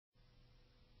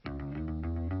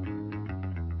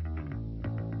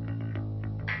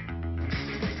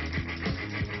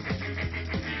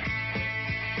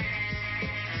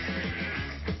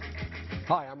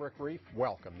Hi, I'm Rick Reef.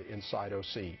 Welcome to Inside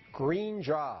OC. Green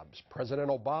jobs. President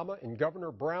Obama and Governor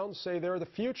Brown say they're the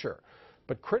future.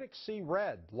 But critics see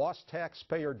red, lost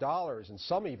taxpayer dollars, and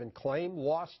some even claim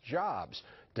lost jobs.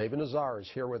 David Nazar is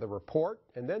here with a report,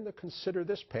 and then the Consider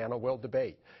This panel will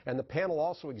debate. And the panel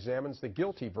also examines the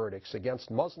guilty verdicts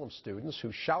against Muslim students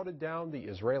who shouted down the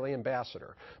Israeli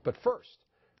ambassador. But first,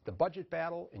 the budget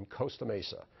battle in Costa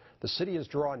Mesa. The city has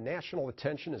drawn national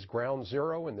attention as ground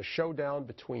zero in the showdown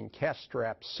between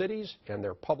cash-strapped cities and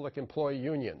their public employee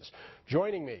unions.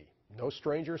 Joining me, no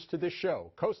strangers to this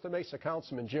show, Costa Mesa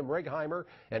Councilman Jim Righeimer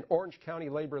and Orange County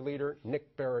Labor Leader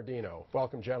Nick Berardino.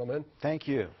 Welcome, gentlemen. Thank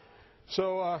you.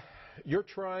 So you're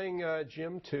trying,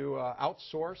 Jim, to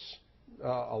outsource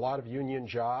a lot of union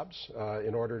jobs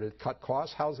in order to cut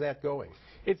costs. How's that going?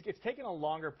 It's taken a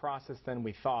longer process than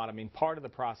we thought. I mean, part of the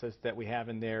process that we have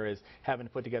in there is having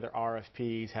to put together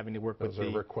RFPs, having to work with the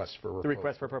request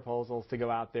for proposals to go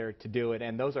out there to do it,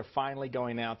 and those are finally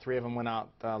going out. 3 of them went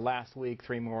out last week.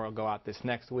 3 more will go out this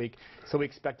next week. So we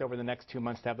expect over the next 2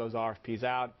 months to have those RFPs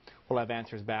out. We'll have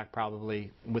answers back probably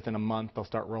within a month. They'll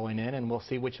start rolling in, and we'll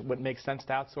see what makes sense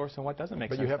to outsource and what doesn't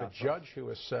make sense to outsource. But you have a judge who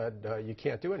has said you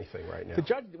can't do anything right now.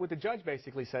 What the judge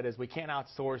basically said is we can't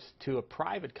outsource to a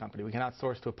private company. We can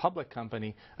outsource to a public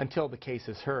company until the case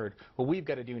is heard. What we've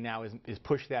got to do now is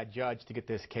push that judge to get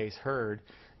this case heard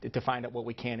to find out what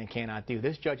we can and cannot do.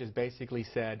 This judge has basically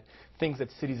said things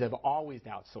that cities have always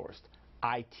outsourced.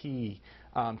 IT,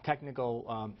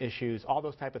 technical issues, all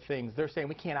those type of things. They're saying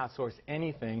we can't outsource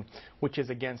anything, which is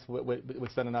against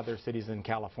what's done in other cities in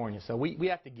California. So we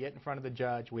have to get in front of the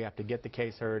judge, we have to get the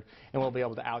case heard, and we'll be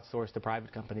able to outsource to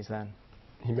private companies then.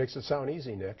 He makes it sound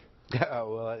easy, Nick.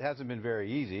 Well, it hasn't been very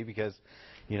easy because,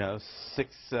 you know,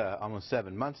 almost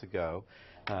 7 months ago,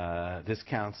 this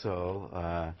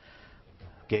council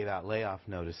gave out layoff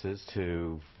notices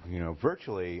to, you know,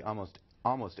 virtually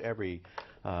almost every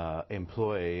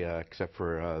employee except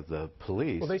for the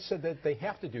police. Well, they said that they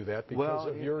have to do that because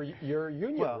of your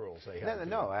union rules. They have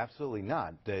no, absolutely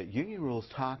not. The union rules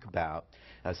talk about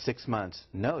 6 months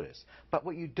notice. But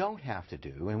what you don't have to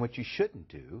do, and what you shouldn't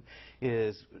do,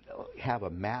 is have a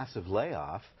massive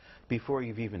layoff before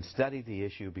you've even studied the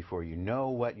issue, before you know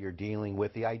what you're dealing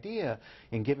with. The idea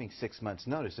in giving 6 months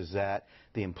notice is that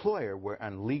the employer were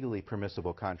on legally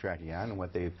permissible contracting on, and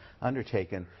what they've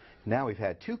undertaken. Now we've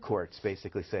had 2 courts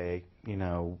basically say, you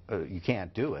know, you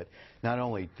can't do it. Not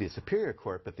only the Superior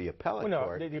Court, but the Appellate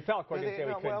Court. The Appellate Court didn't say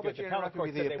we couldn't do it. The Appellate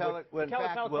Court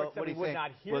said we would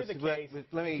not hear the case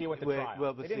until we went to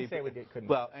trial. They didn't say we couldn't.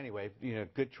 Well, anyway, you know,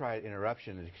 good try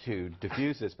interruption to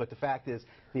diffuse this, but the fact is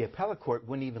the Appellate Court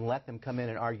wouldn't even let them come in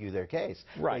and argue their case.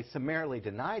 Right. They summarily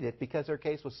denied it because their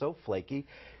case was so flaky.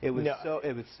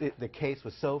 The case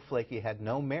was so flaky, it had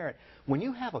no merit. When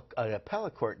you have an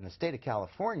Appellate Court in the state of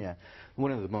California,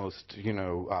 one of the most, you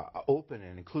know, open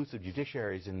and inclusive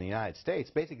judiciaries in the United States,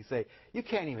 basically say, you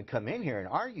can't even come in here and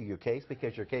argue your case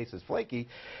because your case is flaky.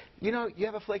 You know, you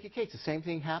have a flaky case. The same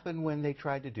thing happened when they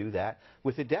tried to do that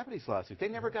with the deputies lawsuit. They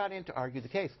never got in to argue the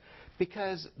case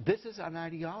because this is an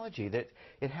ideology, that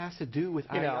it has to do with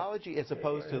ideology as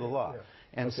opposed to the law.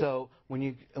 And so when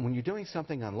you're doing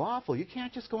something unlawful, you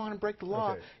can't just go on and break the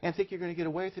law and think you're going to get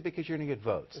away with it because you're going to get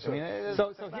votes. I mean, here's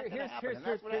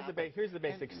the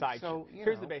basic side.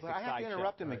 Here's the basic side. I have to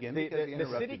interrupt him again.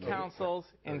 The city councils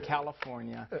in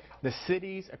California, the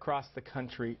cities across the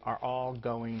country are all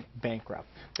going bankrupt.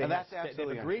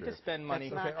 They've agreed to spend money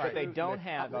that they don't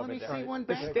have over there.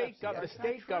 The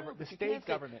state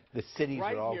government. The cities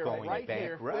are all going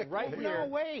bankrupt. Right here,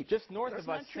 just north of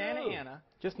us,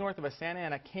 Santa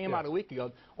Ana came out a week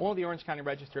ago. Only the Orange County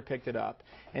Register picked it up,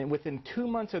 and within 2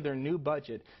 months of their new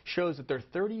budget shows that they're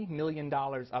 $30 million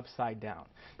upside down.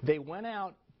 They went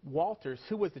out. Walters,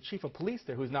 who was the chief of police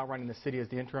there, who's now running the city as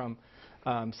the interim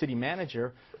city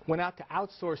manager, went out to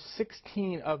outsource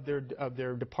 16 of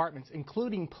their departments,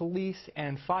 including police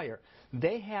and fire.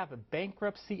 They have a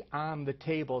bankruptcy on the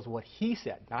table, is what he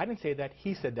said. Now, I didn't say that.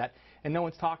 He said that, and no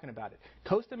one's talking about it.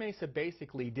 Costa Mesa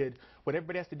basically did what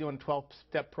everybody has to do in a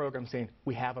 12-step program, saying,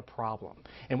 we have a problem.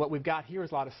 And what we've got here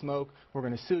is a lot of smoke. We're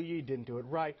going to sue you. You didn't do it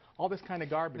right. All this kind of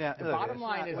garbage. The bottom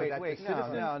line is that the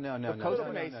citizens of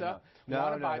Costa Mesa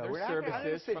want to buy their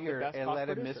services from the best and let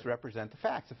him misrepresent the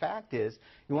facts. The fact is,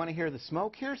 you want to hear the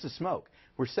smoke? Here's the smoke.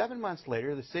 We're 7 months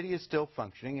later. The city is still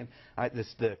functioning, and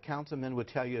the councilman would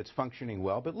tell you it's functioning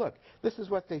well. But look, this is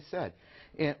what they said.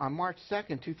 On March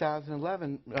 2nd,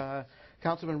 2011,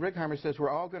 Councilman Righeimer says we're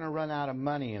all going to run out of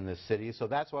money in this city, so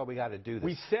that's why we got to do this.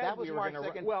 We said that was we were March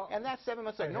 2nd, and that's 7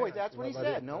 months ago. No, that's what he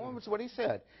said. No one was what he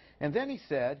said. And then he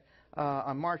said,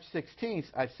 on March 16th,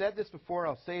 I've said this before,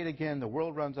 I'll say it again, the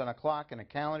world runs on a clock and a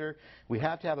calendar. We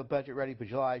have to have a budget ready for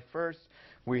July 1st.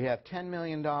 We have $10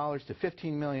 million to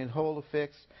 $15 million hole to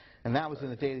fix, and that was in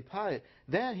the daily pilot.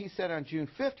 Then he said on June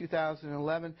 5th,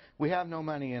 2011, we have no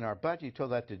money in our budget. He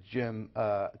told that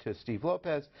to Steve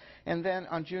Lopez. And then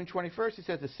on June 21st, he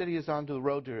said the city is on the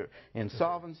road to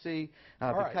insolvency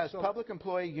because public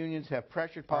employee unions have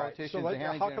pressured politicians. So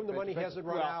how come the money hasn't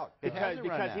run out?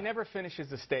 Because he never finishes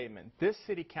the statement. This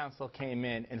city council came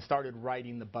in and started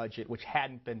writing the budget, which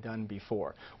hadn't been done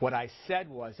before. What I said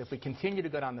was, if we continue to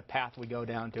go down the path we go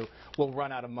down to, we'll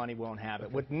run out of money, we won't have it.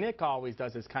 What Nick always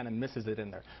does is kind of misses it in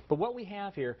there. But what we have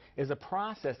here is a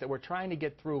process that we're trying to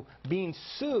get through being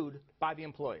sued by the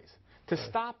employees to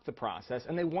stop the process,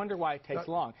 and they wonder why it takes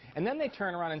long. And then they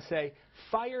turn around and say,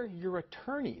 fire your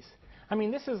attorneys. I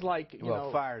mean, this is like, you know,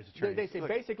 fires attorneys. They say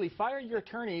basically fire your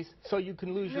attorneys so you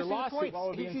can lose your lawsuit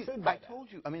while being sued by I told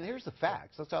you. I mean, here's the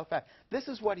facts. Let's tell the facts. This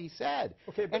is what he said.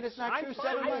 Okay, and it's not true.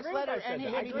 7 months later, and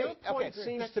your point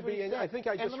seems to be, and I think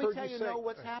I just heard you say. And let me tell you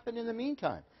what's happened in the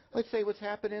meantime. Let's say what's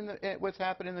happened in the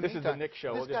meantime. This is the Nick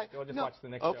show. We'll just watch the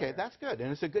Nick show. Okay, that's good. And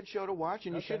it's a good show to watch,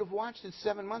 and you should have watched it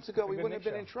 7 months ago. We wouldn't have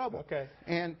been in trouble. Okay.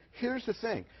 And here's the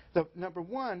thing. Number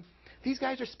one, these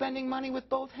guys are spending money with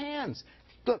both hands.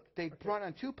 Look, they brought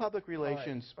on 2 public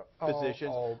relations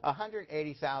positions,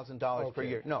 $180,000 per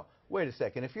year. No, wait a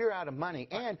second. If you're out of money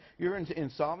and you're into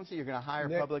insolvency, you're going to hire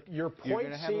public. Your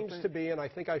point seems to be, and I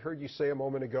think I heard you say a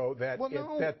moment ago, that,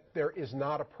 that there is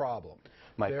not a problem.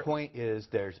 My point is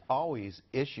there's always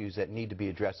issues that need to be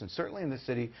addressed, and certainly in the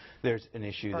city there's an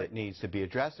issue that needs to be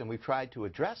addressed, and we've tried to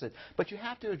address it, but you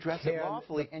have to address it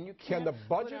lawfully, and you can't Can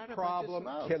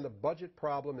the budget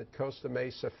problem that Costa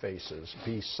Mesa faces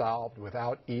be solved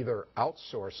without either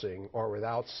outsourcing or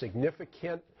without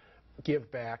significant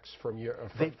give-backs from your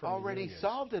They've already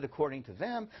solved it, according to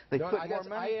them. They put more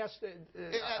money. I asked.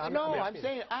 I'm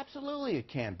saying absolutely it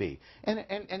can be. And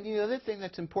the other thing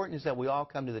that's important is that we all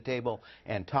come to the table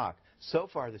and talk. So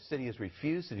far, the city has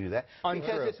refused to do that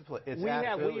because it's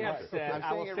absolutely I'm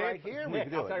saying it right here. We can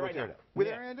do it. We're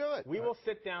going to do it. We will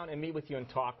sit down and meet with you and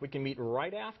talk. We can meet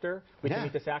right after. We can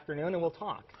meet this afternoon and we'll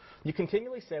talk. You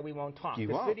continually say we won't talk.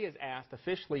 The city has asked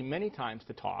officially many times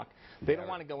to talk. They don't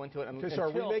want to go into it until... So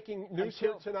are we making news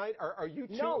here tonight? Are you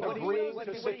two agreeing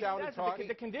to sit down and talk?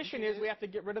 The condition is we have to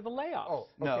get rid of the layoffs. Oh,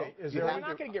 no. We're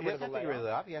not going to get rid of the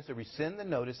layoffs. He has to rescind the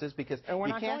notices because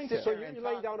you can't sit there. So you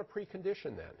lay down a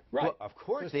precondition then? Right. Well, of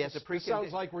course, he has a precondition. It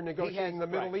sounds like we're negotiating the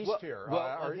Middle East here.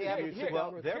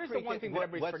 Here's the one thing that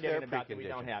everybody's forgetting about that we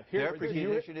don't have. Their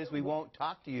precondition is we won't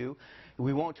talk to you.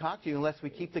 We won't talk to you unless we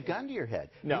keep the gun to your head.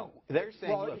 No. They're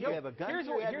saying, look, you have a gun to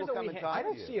your head, we'll come and talk to you.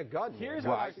 I don't see a gun. Here's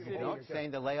what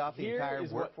saying to lay off the entire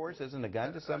workforce isn't a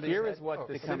gun to somebody. Here is what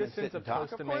the citizens of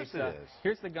Costa Mesa.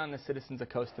 Here's the gun the citizens of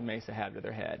Costa Mesa have to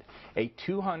their head: a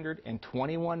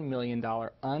 $221 million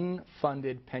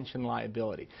unfunded pension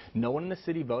liability. No one in the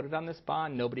city voted on this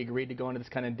bond. Nobody agreed to go into this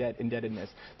kind of indebtedness.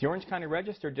 The Orange County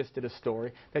Register just did a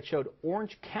story that showed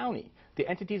Orange County, the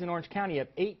entities in Orange County, have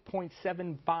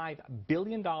 $8.75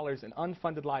 billion in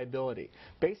unfunded liability.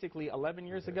 Basically, 11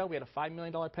 years ago, we had a $5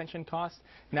 million pension cost.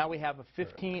 Now we have a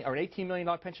 $18 million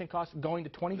pension cost going to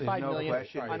 $25 million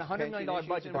on a $100 million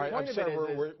budget. I'm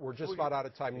sorry, we're just about out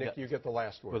of time. Nick, you get the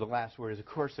last word. Well, the last word is, of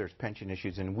course, there's pension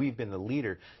issues, and we've been the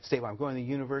leader. I'm going to the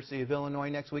University of Illinois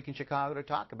next week in Chicago to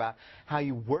talk about how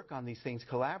you work on these things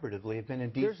collaboratively. I've been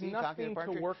in D.C. There's nothing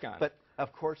to work on. But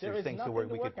of course, there's things to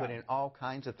work. We could put in all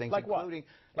kinds of things, including.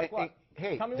 Like what?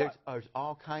 Hey, there's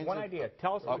all kinds of... One idea.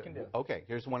 Tell us what we can do. Okay,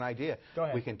 here's one idea. Go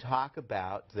ahead. We can talk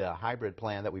about the hybrid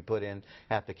plan that we put in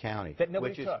at the county. That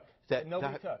nobody took. No,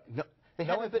 they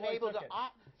haven't been able to...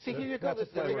 See, here you go.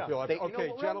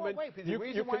 Okay, gentlemen, you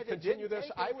can continue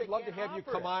this. I would love to have you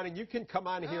come on, and you can come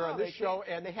on here on this show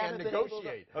and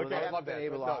negotiate. Okay, I'd love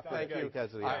that. Thank you.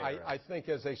 I think,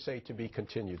 as they say, to be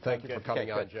continued. Thank you for coming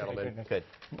on, gentlemen. Good.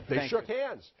 They shook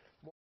hands.